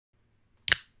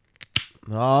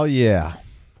Oh, yeah.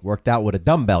 Worked out with a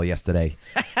dumbbell yesterday.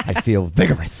 I feel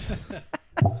vigorous.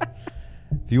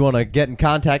 If you want to get in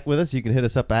contact with us, you can hit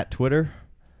us up at Twitter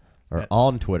or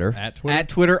on Twitter. At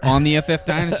Twitter on the FF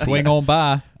Dynasty. Swing on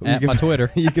by at my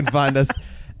Twitter. You can find us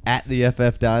at the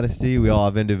FF Dynasty. We all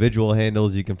have individual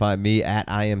handles. You can find me at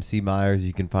IMC Myers.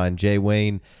 You can find Jay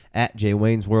Wayne at Jay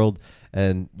Wayne's World.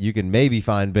 And you can maybe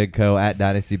find Big Co at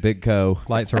Dynasty Big Co.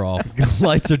 Lights are off.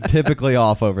 Lights are typically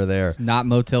off over there. It's not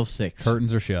Motel 6.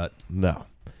 Curtains are shut. No.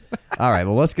 All right,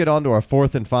 well, let's get on to our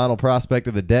fourth and final prospect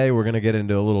of the day. We're going to get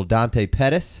into a little Dante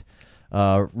Pettis,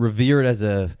 revered as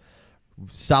a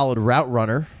solid route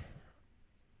runner,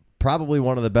 probably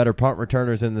one of the better punt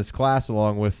returners in this class,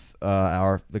 along with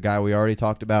the guy we already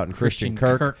talked about, and Christian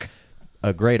Kirk.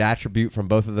 A great attribute from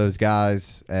both of those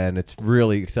guys, and it's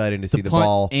really exciting to see the punt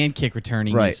ball and kick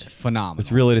returning is phenomenal.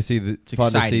 It's really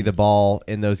fun to see the ball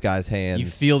in those guys' hands.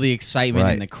 You feel the excitement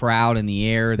in the crowd in the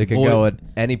air. They can go at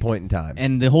any point in time,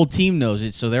 and the whole team knows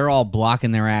it, so they're all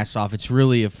blocking their ass off. It's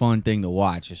really a fun thing to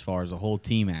watch as far as the whole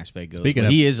team aspect goes. Speaking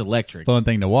of he is electric. Fun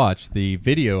thing to watch, the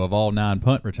video of all 9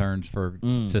 punt returns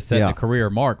to set the career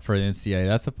mark for the NCAA.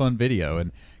 That's a fun video,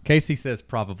 and Casey says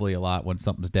probably a lot when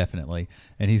something's definitely,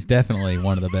 and he's definitely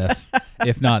one of the best,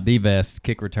 if not the best,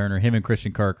 kick returner. Him and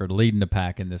Christian Kirk are leading the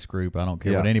pack in this group. I don't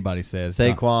care what anybody says.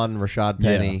 Saquon, Rashad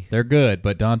Penny. They're good,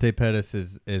 but Dante Pettis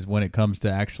is when it comes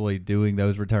to actually doing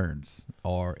those returns,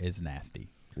 is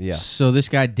nasty. Yeah. So this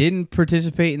guy didn't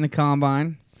participate in the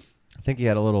combine. I think he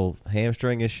had a little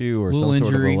hamstring issue or some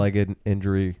injury. sort of a leg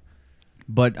injury.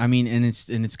 But I mean, and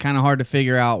it's kind of hard to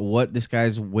figure out what this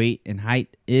guy's weight and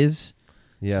height is.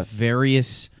 Yeah.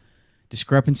 Various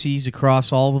discrepancies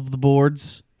across all of the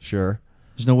boards. Sure.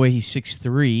 There's no way he's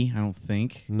 6'3", I don't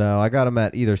think. No, I got him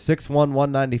at either 6'1",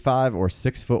 195 or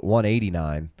 6 foot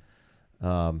 189.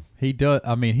 He does.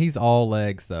 I mean, he's all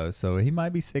legs though, so he might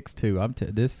be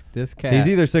 6'2". This cat. He's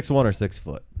either 6'1" or 6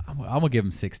 foot. I'm gonna give him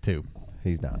 6'2".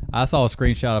 He's not. I saw a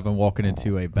screenshot of him walking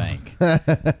into a bank.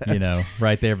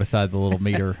 Right there beside the little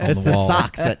meter on it's the wall. It's the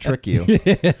socks that trick you.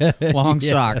 Long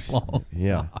socks.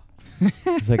 Yeah.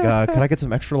 He's like, can I get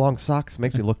some extra long socks?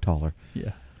 Makes me look taller.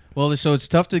 Yeah. Well, so it's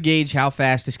tough to gauge how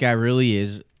fast this guy really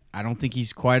is. I don't think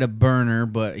he's quite a burner,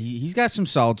 but he's got some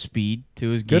solid speed to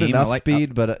his game. Good enough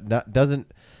speed, but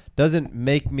doesn't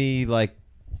make me like.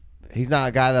 He's not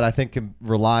a guy that I think can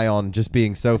rely on just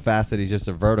being so fast that he's just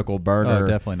a vertical burner. Oh,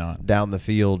 definitely not. Down the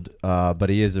field, but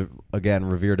he is, again,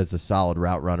 revered as a solid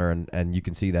route runner, and you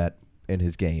can see that in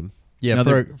his game. Yeah,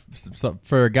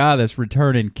 for a guy that's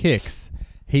returning kicks,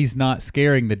 he's not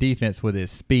scaring the defense with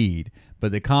his speed,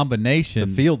 but the combination...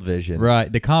 The field vision. Right,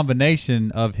 the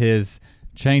combination of his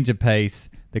change of pace,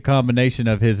 the combination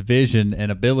of his vision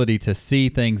and ability to see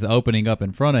things opening up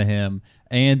in front of him,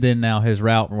 and then now his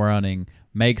route running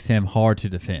makes him hard to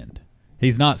defend.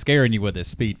 He's not scaring you with his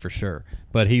speed for sure,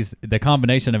 but he's the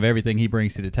combination of everything he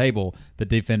brings to the table. The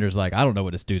defender's like, I don't know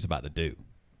what this dude's about to do.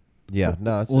 Yeah,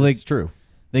 no, it's true.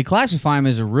 They classify him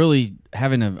as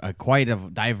having a quite a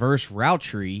diverse route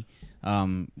tree.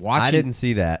 I didn't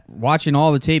see that. Watching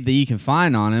all the tape that you can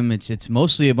find on him, it's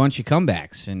mostly a bunch of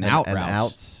comebacks and out routes.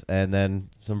 Outs, and then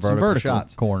some vertical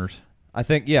shots, corners. I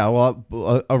think,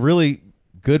 a really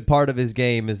good part of his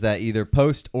game is that either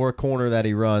post or corner that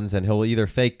he runs, and he'll either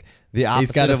fake the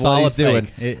opposite of what he's doing.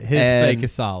 His fake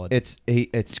is solid.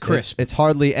 It's crisp. It's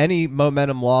hardly any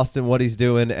momentum lost in what he's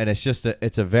doing, and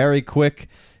it's a very quick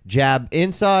jab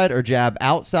inside or jab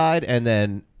outside, and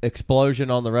then explosion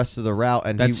on the rest of the route.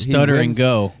 And that's stutter and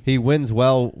go. He wins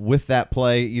well with that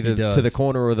play, either to the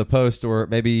corner or the post, or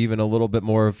maybe even a little bit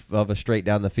more of a straight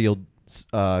down the field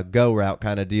go route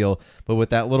kind of deal. But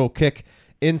with that little kick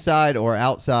inside or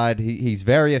outside, he's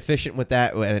very efficient with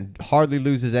that and hardly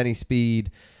loses any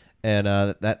speed. And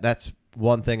that's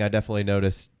one thing I definitely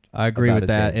noticed. I agree with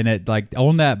that. Game. And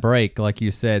on that break, like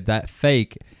you said, that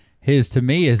fake, his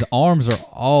arms are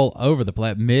all over the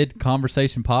place.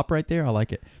 Mid-conversation pop right there. I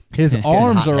like it. His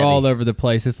arms are all over the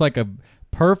place. It's like a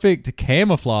perfect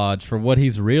camouflage for what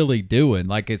he's really doing.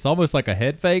 Like it's almost like a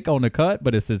head fake on the cut,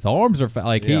 but it's his arms are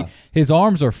his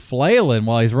arms are flailing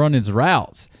while he's running his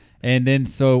routes. And then,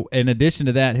 so in addition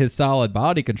to that, his solid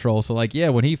body control. So,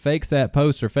 when he fakes that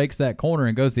post or fakes that corner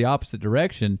and goes the opposite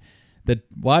direction, the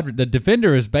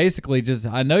defender is basically just,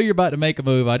 I know you're about to make a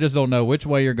move. I just don't know which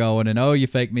way you're going. And you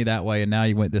faked me that way, and now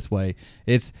you went this way.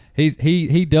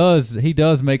 He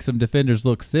does make some defenders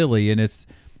look silly, and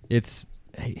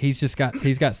he's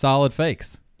got solid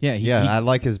fakes. Yeah, I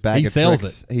like his bag of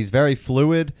tricks. He's very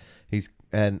fluid.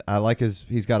 And I like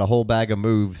he's got a whole bag of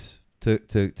moves to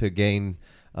gain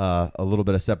a little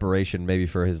bit of separation, maybe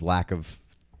for his lack of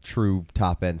true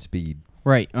top end speed.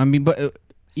 Right. I mean, but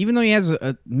even though he has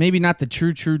maybe not the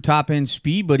true top end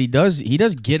speed, but he does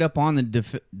get up on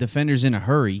the defenders in a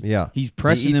hurry. Yeah, he's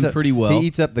pressing them pretty well. He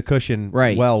eats up the cushion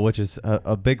well, which is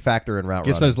a big factor in route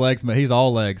running. Gets those legs. He's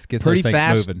all legs. Gets pretty those things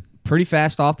fast, moving. Pretty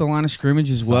fast off the line of scrimmage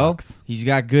as well. He's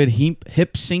got good hip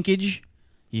sinkage.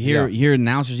 You hear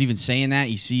announcers even saying that.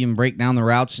 You see him break down the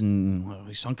routes, and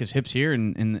he sunk his hips here,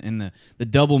 and in the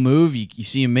double move, you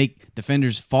see him make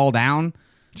defenders fall down.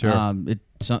 Sure.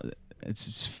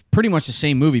 It's pretty much the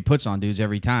same move he puts on dudes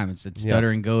every time. It's stutter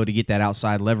and go to get that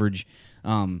outside leverage.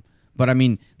 But I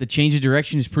mean, the change of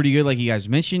direction is pretty good, like you guys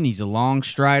mentioned. He's a long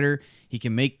strider. He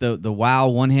can make the wow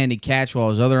one-handed catch while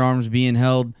his other arm's being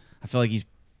held. I feel like he's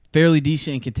fairly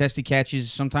decent in contested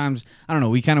catches. Sometimes, I don't know,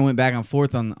 we kind of went back and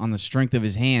forth on the strength of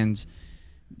his hands.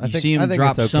 You see him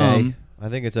drop some. I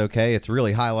think it's okay. It's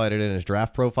really highlighted in his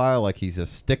draft profile, like he's a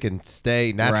stick and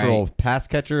stay natural pass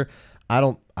catcher. I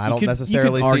don't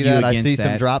necessarily see that. I see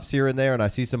some drops here and there, and I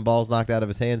see some balls knocked out of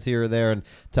his hands here and there. And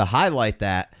to highlight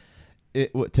that,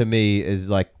 to me is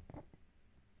like,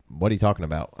 what are you talking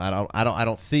about? I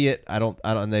don't see it. I don't.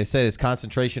 And they say his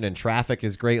concentration in traffic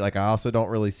is great. Like I also don't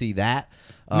really see that.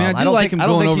 I mean, I do like him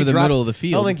going over the middle of the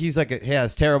field. I don't think he's like he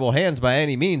has terrible hands by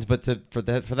any means. But for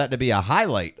that to be a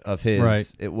highlight of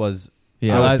his, it was.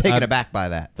 Yeah, I was taken aback by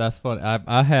that. That's funny.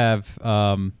 I have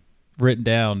written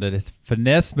down that his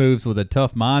finesse moves with a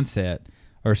tough mindset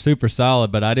are super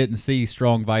solid, but I didn't see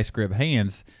strong vice grip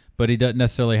hands. But he doesn't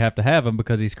necessarily have to have them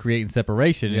because he's creating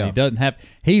separation. And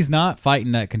he's not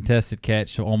fighting that contested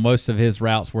catch on most of his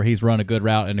routes where he's run a good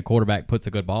route and the quarterback puts a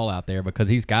good ball out there because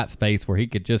he's got space where he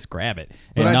could just grab it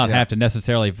and not have to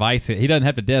necessarily vice it. He doesn't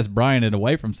have to Des Bryant it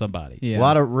away from somebody. Yeah. A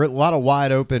lot of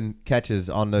wide open catches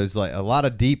on those, like a lot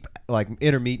of deep, like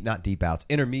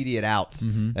intermediate outs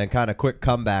and kind of quick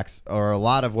comebacks are a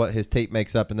lot of what his tape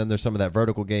makes up. And then there's some of that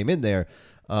vertical game in there.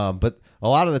 But a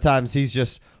lot of the times he's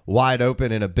just wide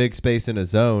open in a big space in a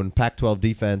zone. Pac-12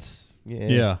 defense.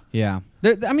 Yeah.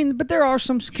 But there are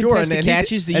some contested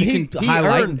catches that you can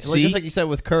highlight and see. Just like you said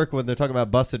with Kirk when they're talking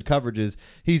about busted coverages,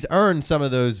 he's earned some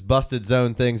of those busted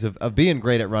zone things of being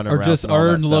great at running routes. Or just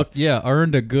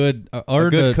earned a good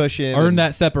cushion. Earned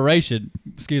that separation.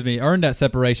 Earned that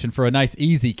separation for a nice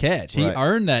easy catch. He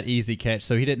earned that easy catch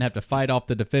so he didn't have to fight off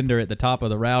the defender at the top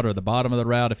of the route or the bottom of the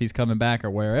route if he's coming back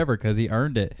or wherever because he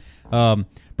earned it.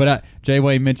 But Jay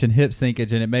Wayne mentioned hip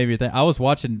sinkage, and it made me think. I was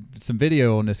watching some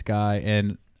video on this guy,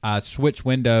 and I switched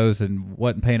windows and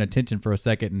wasn't paying attention for a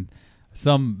second, and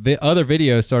some other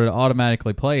videos started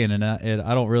automatically playing, and I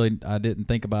didn't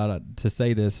think about it to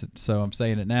say this, so I'm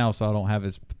saying it now, so I don't have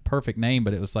his perfect name,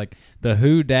 but it was like the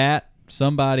Who Dat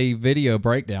somebody video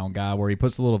breakdown guy where he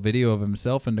puts a little video of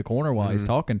himself in the corner while he's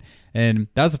talking, and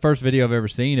that was the first video I've ever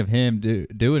seen of him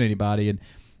doing anybody, and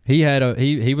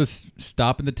he was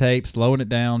stopping the tape, slowing it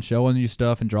down, showing you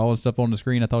stuff and drawing stuff on the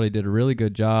screen. I thought he did a really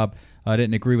good job. I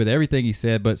didn't agree with everything he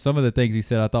said, but some of the things he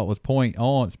said I thought was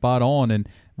spot on. And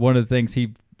one of the things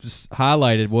he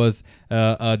highlighted was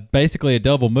basically a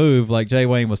double move like Jay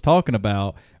Wayne was talking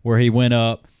about where he went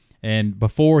up. And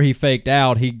before he faked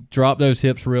out, he dropped those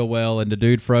hips real well, and the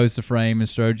dude froze the frame and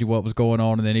showed you what was going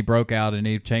on, and then he broke out and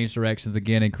he changed directions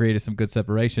again and created some good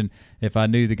separation. If I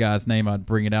knew the guy's name, I'd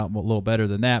bring it out a little better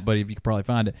than that, but if you could probably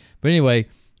find it. But anyway,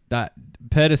 that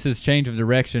Pettis' change of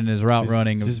direction in his route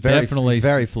running is definitely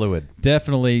very fluid.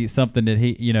 Definitely something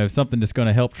that something that's going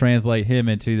to help translate him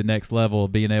into the next level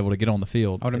of being able to get on the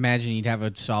field. I would imagine he'd have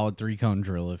a solid 3-cone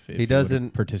drill if he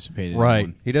doesn't participate.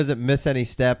 Right, he doesn't miss any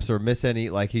steps or miss any.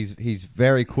 Like he's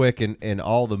very quick in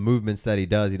all the movements that he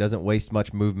does. He doesn't waste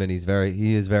much movement. He is very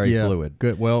fluid.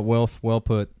 Good, well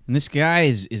put. And this guy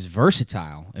is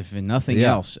versatile, if in nothing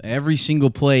else. Every single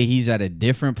play, he's at a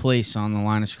different place on the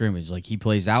line of scrimmage. Like he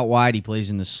plays out wide, he plays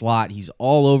in the slot. He's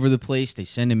all over the place. They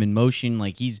send him in motion.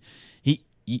 Like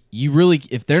you really,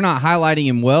 if they're not highlighting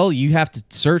him well, you have to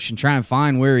search and try and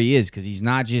find where he is because he's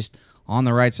not just on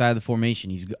the right side of the formation.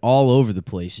 He's all over the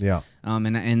place. Yeah.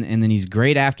 And then he's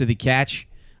great after the catch.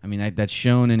 I mean, that's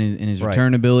shown in his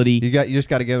return ability. You just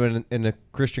got to give him in a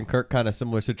Christian Kirk kind of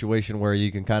similar situation where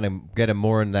you can kind of get him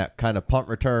more in that kind of punt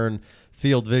return,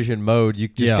 field vision mode. You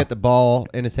just get the ball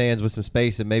in his hands with some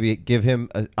space and maybe give him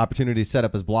an opportunity to set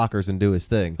up his blockers and do his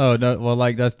thing. Oh, no. Well,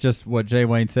 like that's just what Jay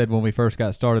Wayne said when we first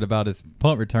got started about his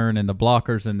punt return and the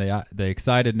blockers and the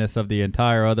excitedness of the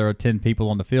entire other 10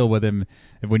 people on the field with him.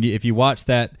 If you watch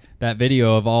that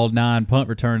video of all 9 punt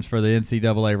returns for the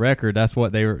NCAA record, that's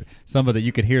what they were.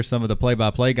 You could hear some of the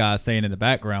play-by-play guys saying in the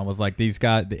background was like these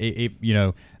guys,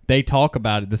 they talk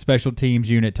about it. The special teams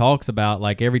unit talks about,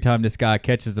 like, every time this guy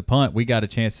catches the punt, we got a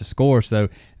chance to score. So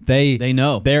they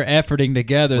know they're efforting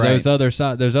together. Right.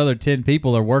 Those other 10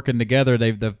 people are working together.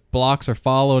 The blocks are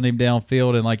following him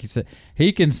downfield, and like you said,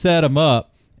 he can set them up.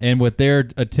 And what they're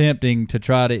attempting to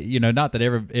try to, not that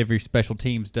every special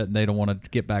teams they don't want to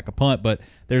get back a punt, but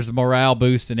there's a morale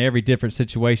boost in every different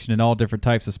situation in all different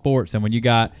types of sports. And when you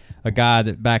got a guy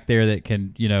that back there that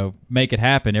can, make it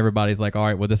happen, everybody's like, all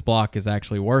right, well, this block is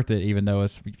actually worth it, even though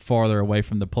it's farther away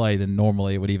from the play than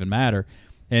normally it would even matter.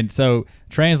 And so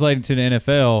translating to the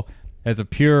NFL as a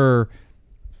pure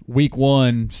week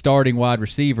one starting wide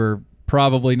receiver,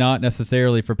 probably not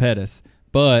necessarily for Pettis,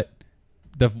 but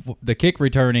the kick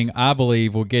returning, I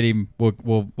believe, will get him.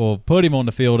 Will put him on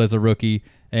the field as a rookie,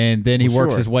 and then he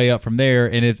works his way up from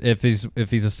there. And if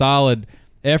he's a solid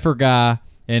effort guy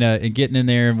and getting in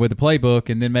there with the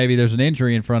playbook, and then maybe there's an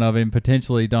injury in front of him,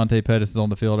 potentially Dante Pettis is on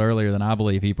the field earlier than I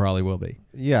believe he probably will be.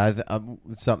 Yeah,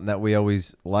 something that we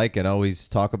always like and always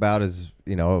talk about is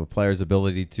a player's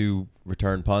ability to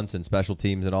return punts and special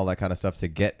teams and all that kind of stuff to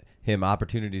get him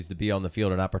opportunities to be on the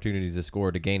field and opportunities to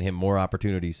score to gain him more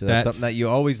opportunities. So that's something that you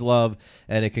always love,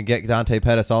 and it can get Dante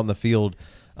Pettis on the field.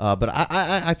 But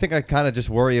I think I kind of just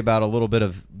worry about a little bit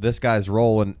of this guy's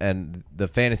role and the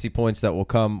fantasy points that will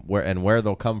come where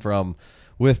they'll come from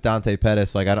with Dante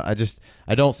Pettis. Like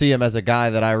I don't see him as a guy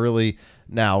that I really.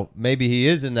 Now, maybe he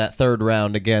is in that third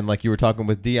round again, like you were talking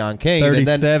with Deion Kane.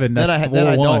 37. And then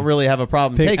I don't really have a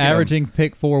problem taking averaging him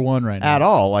pick 4-1 right now at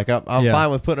all. Like I'm fine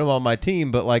with putting him on my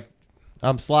team, but like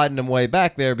I'm sliding him way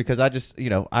back there because I just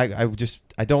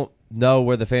I don't know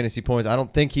where the fantasy points. I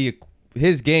don't think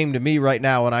his game to me right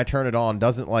now when I turn it on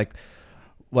doesn't like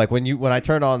when I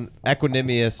turn on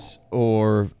Equanimous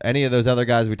or any of those other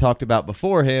guys we talked about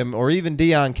before him, or even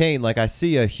Deion Kane, like I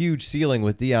see a huge ceiling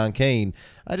with Deion Kane.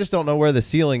 I just don't know where the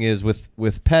ceiling is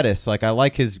with Pettis. Like I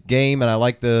like his game and I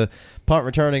like the punt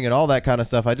returning and all that kind of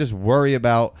stuff. I just worry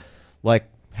about like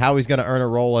how he's going to earn a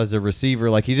role as a receiver.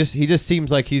 Like he just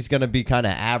seems like he's going to be kind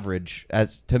of average.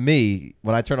 As to me,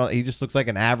 when I turn on, he just looks like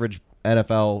an average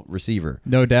NFL receiver.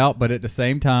 No doubt, but at the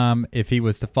same time, if he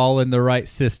was to fall in the right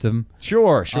system,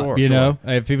 sure.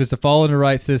 If he was to fall in the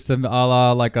right system, a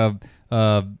la like a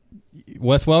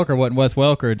Wes Welker wasn't Wes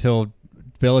Welker until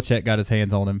Belichick got his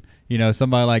hands on him.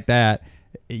 Somebody like that,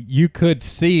 you could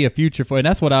see a future for, and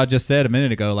that's what I just said a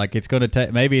minute ago. Like it's going to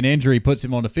take maybe an injury puts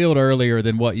him on the field earlier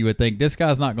than what you would think. This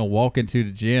guy's not going to walk into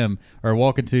the gym or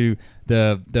walk into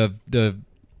the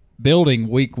building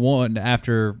week one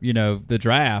after the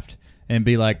draft and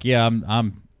be like, yeah,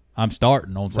 I'm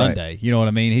starting on Sunday. Right. You know what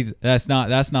I mean? That's not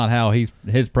how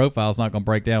his profile's not going to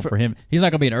break down for him. He's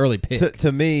not going to be an early pick.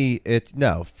 To me, it's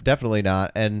no, definitely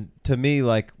not. And to me,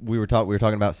 like we were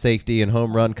talking about safety and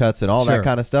home run cuts and all that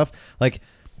kind of stuff. Like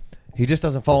he just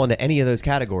doesn't fall into any of those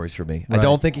categories for me. Right. I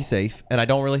don't think he's safe, and I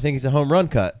don't really think he's a home run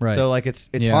cut. Right. So like it's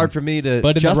hard for me to.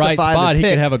 But in the right spot, he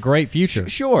could have a great future.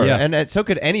 Sure, and so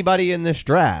could anybody in this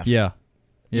draft. Yeah.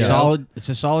 Solid. It's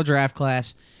a solid draft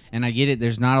class. And I get it.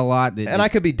 There's not a lot. I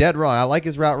could be dead wrong. I like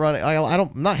his route running.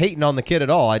 I'm not hating on the kid at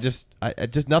all. I just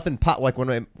nothing pop. Like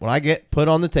when I get put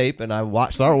on the tape and I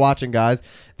start watching guys,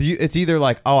 it's either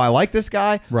like, oh, I like this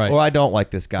guy, or I don't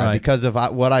like this guy because of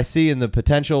what I see in the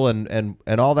potential and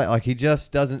all that. Like he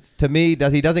just doesn't. To me,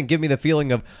 he doesn't give me the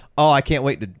feeling of, oh, I can't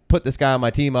wait to put this guy on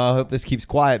my team. I hope this keeps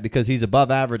quiet because he's above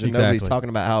average and nobody's talking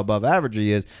about how above average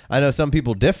he is. I know some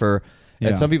people differ,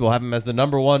 and some people have him as the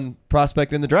number one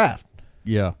prospect in the draft.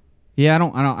 Yeah. Yeah,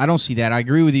 I don't see that. I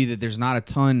agree with you that there's not a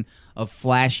ton of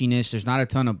flashiness. There's not a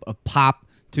ton of pop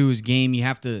to his game. You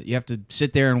have to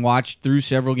sit there and watch through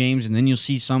several games, and then you'll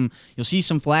see some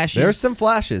flashes. There's some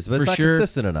flashes, but it's not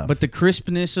consistent enough. But the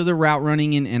crispness of the route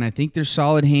running, and I think there's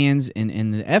solid hands, and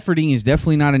the efforting is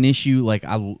definitely not an issue. Like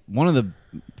one of the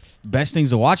best things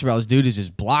to watch about this dude is his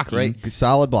blocking. Great,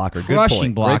 solid blocker.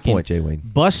 Crushing blocking. Great point, Jay Wayne.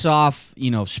 Busts off,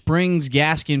 springs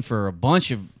Gaskin for a bunch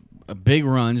of big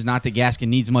runs. Not that Gaskin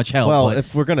needs much help. Well,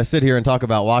 if we're gonna sit here and talk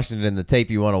about Washington and the tape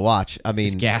you want to watch, I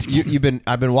mean, Gaskin.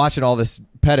 I've been watching all this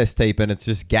Pettis tape, and it's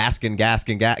just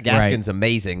Gaskin's right.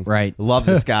 amazing. Right, love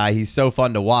this guy. He's so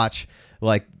fun to watch.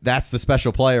 Like that's the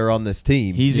special player on this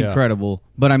team. He's incredible.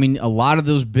 But I mean, a lot of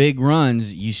those big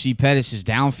runs, you see Pettis is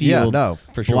downfield. Yeah, no,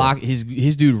 for sure.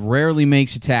 His dude rarely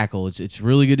makes a tackle. It's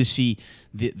really good to see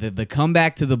the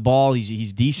comeback to the ball.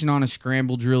 He's decent on a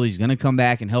scramble drill. He's going to come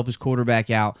back and help his quarterback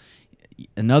out.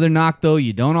 Another knock, though,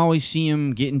 you don't always see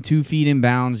him getting 2 feet in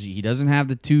bounds. He doesn't have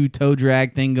the 2-toe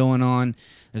drag thing going on.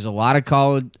 There's a lot of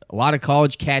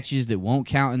college catches that won't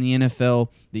count in the NFL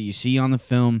that you see on the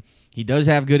film. He does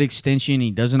have good extension.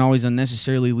 He doesn't always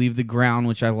unnecessarily leave the ground,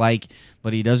 which I like,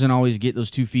 but he doesn't always get those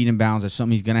 2 feet in bounds. That's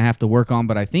something he's going to have to work on.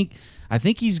 But I think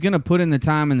he's going to put in the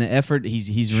time and the effort.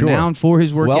 He's renowned for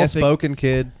his work ethic. Well-spoken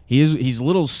kid. He's a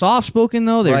little soft-spoken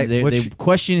though. They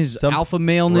question his alpha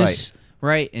maleness,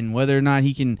 right? And whether or not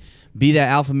he can be that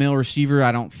alpha male receiver,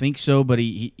 I don't think so. But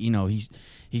he's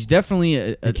definitely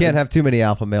you can't have too many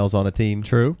alpha males on a team.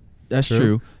 True. That's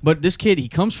true. But this kid, he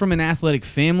comes from an athletic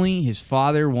family. His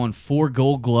father won 4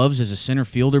 Gold Gloves as a center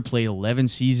fielder, played 11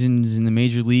 seasons in the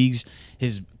major leagues.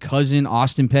 His cousin,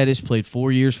 Austin Pettis, played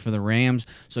 4 years for the Rams.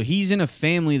 So he's in a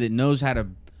family that knows how to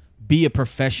be a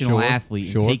professional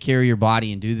athlete and take care of your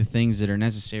body and do the things that are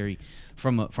necessary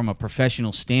from a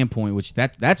professional standpoint, which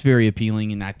that's very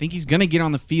appealing. And I think he's going to get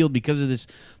on the field because of this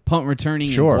punt returning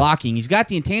and blocking. He's got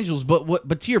the intangibles.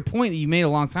 But to your point that you made a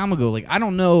long time ago, like I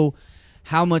don't know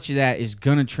how much of that is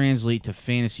going to translate to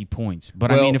fantasy points.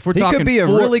 But, I mean, if we're talking... He could be a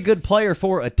really good player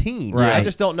for a team. Right. I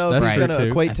just don't know if he's going to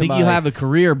equate to I think you'll have a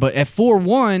carear, but at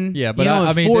 4-1,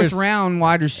 I mean, fourth-round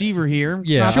wide receiver here,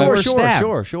 sure.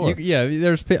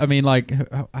 There's... I mean, like,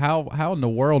 how in the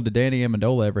world did Danny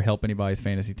Amendola ever help anybody's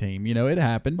fantasy team? You know, it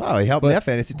happened. Wow, he helped that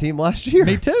fantasy team last year.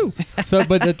 Me too. So,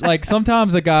 but, like,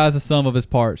 sometimes a guy's a sum of his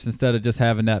parts instead of just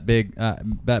having that big...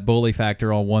 that bully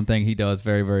factor on one thing he does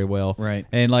very, very well. Right.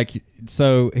 And, like...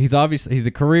 So he's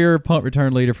a career punt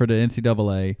return leader for the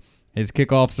NCAA. His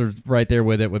kickoffs are right there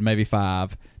with it, with maybe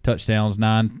 5 touchdowns,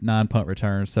 9 punt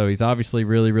returns. So he's obviously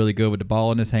really, really good with the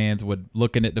ball in his hands, with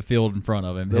looking at the field in front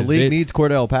of him. The league needs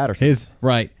Cordell Patterson.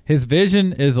 His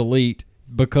vision is elite,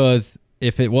 because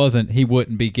if it wasn't, he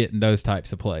wouldn't be getting those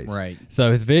types of plays. Right.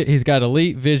 So he's got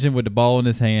elite vision with the ball in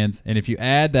his hands, and if you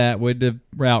add that with the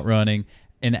route running,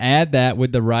 and add that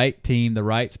with the right team, the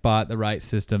right spot, the right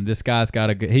system, this guy's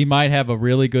got he might have a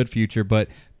really good future. But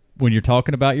when you're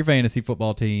talking about your fantasy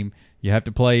football team, you have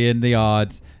to play in the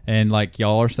odds. And like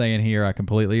y'all are saying here, I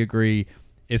completely agree.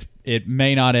 It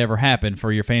may not ever happen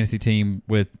for your fantasy team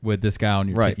with this guy on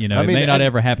your team. It may not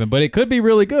ever happen, but it could be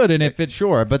really good. And if it's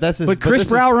but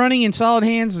crisp route running in solid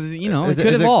hands, it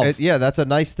could evolve. That's a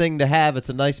nice thing to have. It's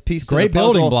a nice piece. Great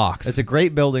building blocks. It's a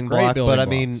great building block. But I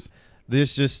mean,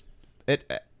 there's just.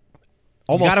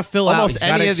 Almost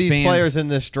any of these players in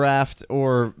this draft,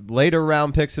 or later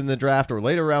round picks in the draft, or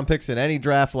later round picks in any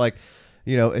draft, like,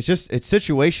 it's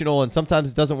situational, and sometimes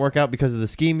it doesn't work out because of the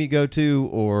scheme you go to,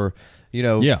 or you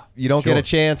don't get a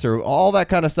chance, or all that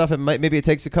kind of stuff. Maybe it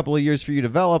takes a couple of years for you to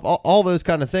develop, all those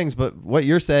kind of things. But what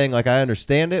you're saying, like, I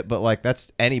understand it, but like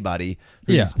that's anybody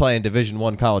who's playing Division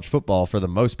I college football for the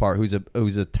most part, who's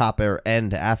a top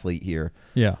end athlete here.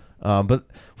 Yeah. But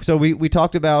so we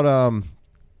talked about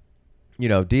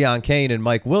Deion Kane and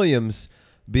Mike Williams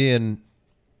being,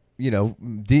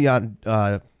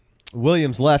 Deion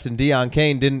Williams left and Deion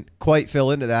Kane didn't quite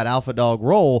fill into that alpha dog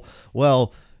role.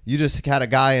 Well, you just had a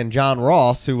guy in John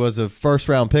Ross, who was a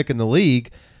first-round pick in the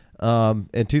league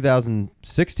in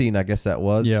 2016, I guess that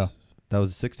was. Yeah. That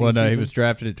was a 16 Well, no, season? He was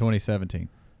drafted in 2017.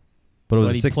 But it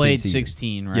was he played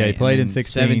 16, right? Yeah, he played in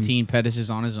 16. 17, Pettis is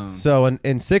on his own. So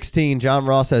in 16, John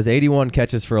Ross has 81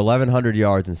 catches for 1,100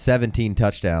 yards and 17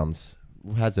 touchdowns.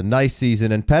 Has a nice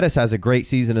season. And Pettis has a great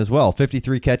season as well.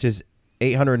 53 catches,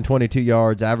 822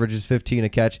 yards, averages 15 a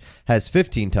catch, has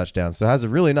 15 touchdowns. So has a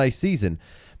really nice season.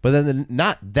 But then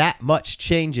not that much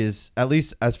changes, at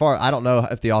least as far, I don't know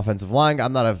if the offensive line,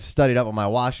 I've studied up on my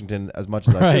Washington as much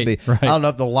as I should be. Right. I don't know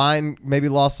if the line maybe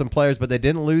lost some players, but they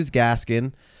didn't lose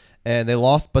Gaskin. And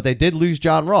but they did lose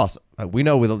John Ross. We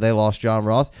know they lost John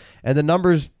Ross. And the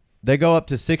numbers, they go up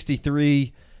to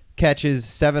 63 catches,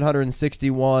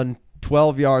 761,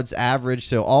 12 yards average.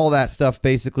 So all that stuff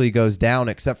basically goes down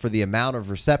except for the amount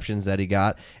of receptions that he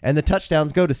got. And the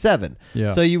touchdowns go to 7. Yeah.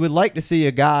 So you would like to see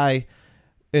a guy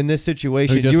in this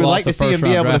situation, you would like to see him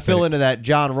be able to fill into that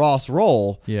John Ross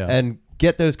role and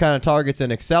get those kind of targets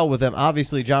and excel with them.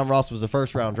 Obviously, John Ross was a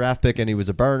first-round draft pick, and he was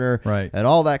a burner, and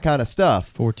all that kind of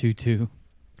stuff. 4.22.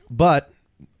 But,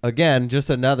 again, just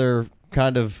another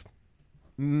kind of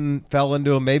fell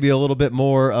into maybe a little bit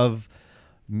more of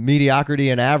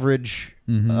mediocrity and average.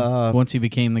 Once he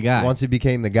became the guy. With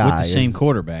the same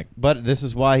quarterback. But this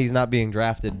is why he's not being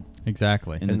drafted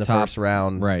exactly in the first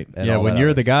round. Right. Yeah, when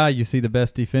you're the guy, you see the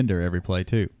best defender every play,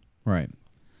 too. Right.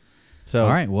 So,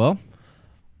 all right, well,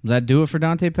 does that do it for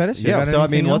Dante Pettis? Yeah, so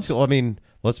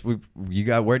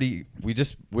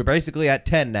we're basically at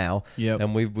 10 now. Yep.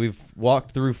 And we've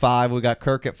walked through 5. We got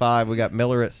Kirk at 5, we got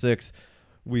Miller at 6.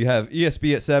 We have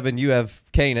ESB at 7, you have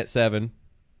Kane at 7,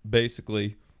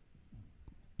 basically.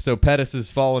 So Pettis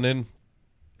has fallen in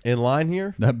In line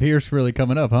here? That beer's really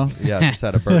coming up, huh? Yeah, I just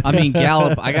had a burp. I mean,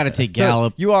 Gallup. I got to take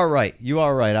Gallup. So, you are right. You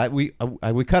are right. We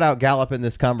cut out Gallup in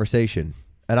this conversation,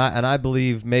 and I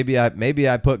believe maybe I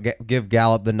give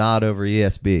Gallup the nod over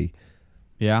ESB.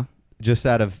 Yeah.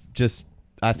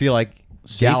 I feel like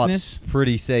Safeness? Gallup's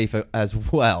pretty safe as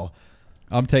well.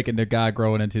 I'm taking the guy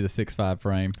growing into the 6'5"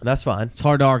 frame. That's fine. It's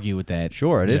hard to argue with that.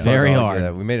 Sure, it is very to argue hard.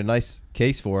 that. We made a nice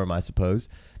case for him, I suppose.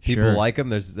 People Sure. like him.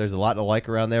 There's a lot to like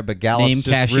around there, but Gallup's Name just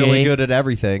cachet. really good at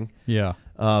everything. Yeah.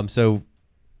 So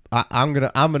I'm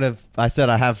gonna. I said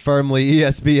I have firmly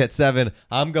ESB at 7.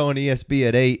 I'm going ESB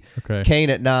at 8. Okay. Kane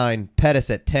at 9. Pettis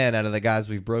at 10. Out of the guys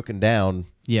we've broken down,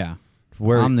 Yeah.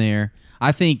 where I'm there.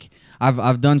 I think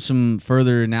I've done some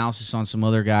further analysis on some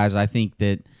other guys. I think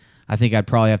I'd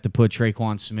probably have to put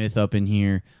Traquan Smith up in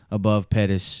here above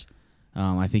Pettis.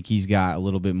 I think he's got a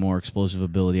little bit more explosive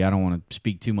ability. I don't want to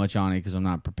speak too much on it because I'm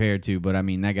not prepared to, but I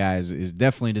mean that guy is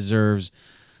definitely deserves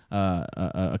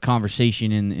a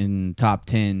conversation in top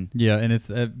 10. Yeah, and it's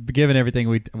given everything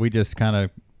we just kind of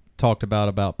talked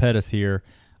about Pettis here,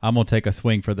 I'm gonna take a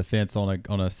swing for the fence on a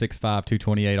 6'5",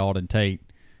 228 Alden Tate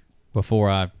before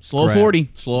I Slow grab. 40.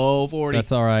 Slow 40.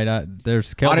 That's all right.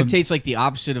 There's Kelvin. Alden Tate's like the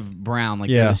opposite of Brown. Like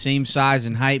Yeah. they're the same size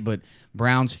and height, but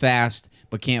Brown's fast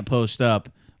but can't post up.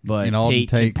 But And Alden Tate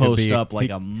can Tate could post be- up like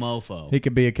he- a mofo. He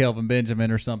could be a Kelvin Benjamin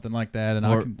or something like that, and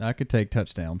Or- I could take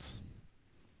touchdowns.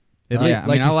 Yeah, I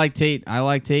mean, I like Tate. I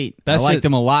liked That's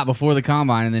him a lot before the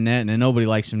combine in the net, and then nobody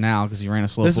likes him now because he ran a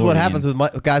slow. this is 40 what again.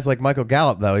 happens with guys like Michael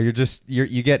Gallup, though. You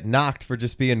get knocked for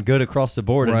just being good across the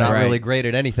board and Right. not Right. really great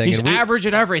at anything. He's And we- average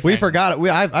at everything. We forgot it.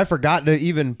 I forgot to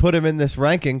even put him in this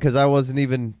ranking because I wasn't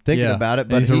even thinking about it.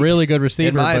 And But he's a really good receiver.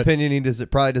 in my but opinion, he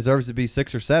probably deserves to be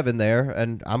 6 or 7 there,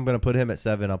 and I'm going to put him at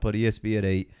 7. I'll put ESB at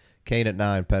 8, Kane at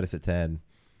 9, Pettis at 10.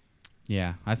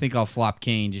 Yeah, I think I'll flop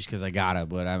Kane just because I gotta,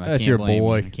 but I That's can't your blame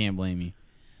boy. You. I can't blame you.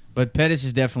 But Pettis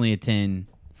is definitely a 10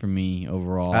 for me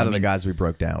overall. Out of the guys we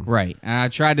broke down, right? And I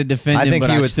tried to defend I him, think but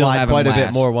he I would still slide have quite him a bit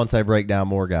last. more once I break down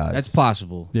more guys. That's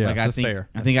possible. Yeah, like, that's I think, fair.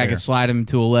 I think That's I could fair. slide him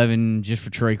to 11 just for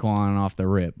Traquan off the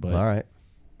rip. But all right.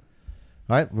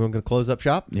 We're going to close up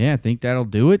shop. yeah, I think that'll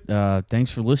do it.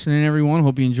 Thanks for listening, everyone.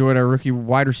 Hope you enjoyed our rookie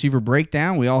wide receiver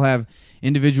breakdown. We all have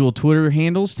individual Twitter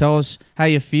handles. Tell us how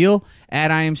you feel.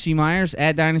 At IMC Myers,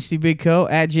 at Dynasty Big Co,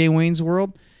 at Jay Wayne's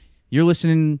World. You're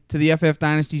listening to the FF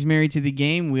Dynasty's Married to the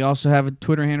Game. We also have a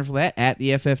Twitter handle for that, at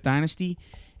the FF Dynasty.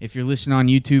 If you're listening on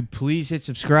YouTube, please hit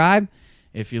subscribe.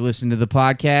 If you listen to the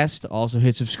podcast, also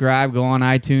hit subscribe. Go on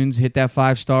iTunes, hit that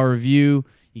 5-star review.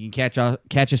 You can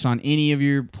catch us on any of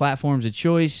your platforms of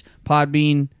choice: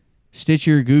 Podbean,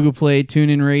 Stitcher, Google Play,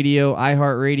 TuneIn Radio,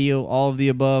 iHeart Radio, all of the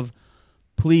above.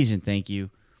 Please and thank you.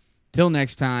 Till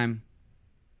next time,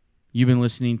 you've been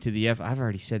listening to the I've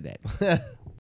already said that.